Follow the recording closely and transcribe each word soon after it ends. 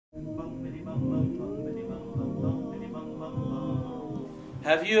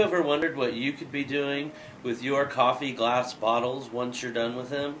Have you ever wondered what you could be doing with your coffee glass bottles once you're done with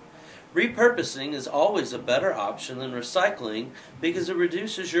them? Repurposing is always a better option than recycling because it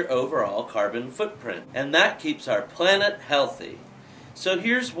reduces your overall carbon footprint, and that keeps our planet healthy. So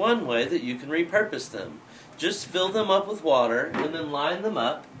here's one way that you can repurpose them. Just fill them up with water and then line them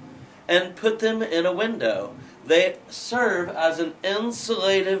up and put them in a window. They serve as an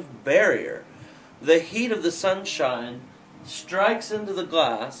insulative barrier. The heat of the sunshine strikes into the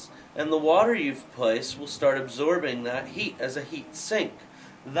glass, and the water you've placed will start absorbing that heat as a heat sink.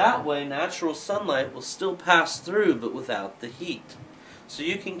 That way natural sunlight will still pass through but without the heat. So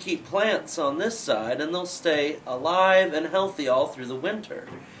you can keep plants on this side and they'll stay alive and healthy all through the winter.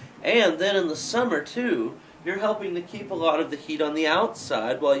 And then in the summer too, you're helping to keep a lot of the heat on the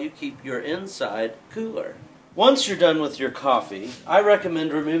outside while you keep your inside cooler. Once you're done with your coffee, I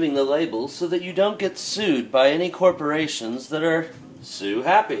recommend removing the labels so that you don't get sued by any corporations that are sue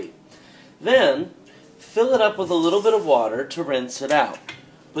happy. Then, fill it up with a little bit of water to rinse it out.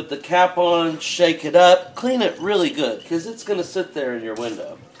 Put the cap on, shake it up, clean it really good because it's going to sit there in your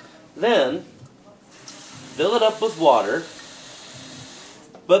window. Then, fill it up with water,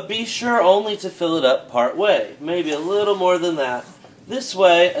 but be sure only to fill it up part way, maybe a little more than that. This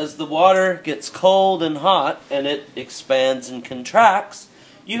way, as the water gets cold and hot and it expands and contracts,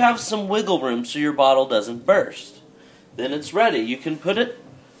 you have some wiggle room so your bottle doesn't burst. Then it's ready. You can put it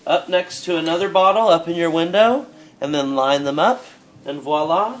up next to another bottle up in your window and then line them up, and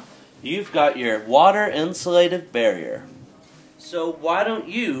voila, you've got your water insulative barrier. So why don't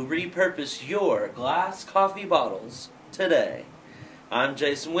you repurpose your glass coffee bottles today? I'm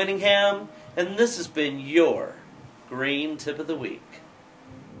Jason Winningham, and this has been your Green Tip of the Week.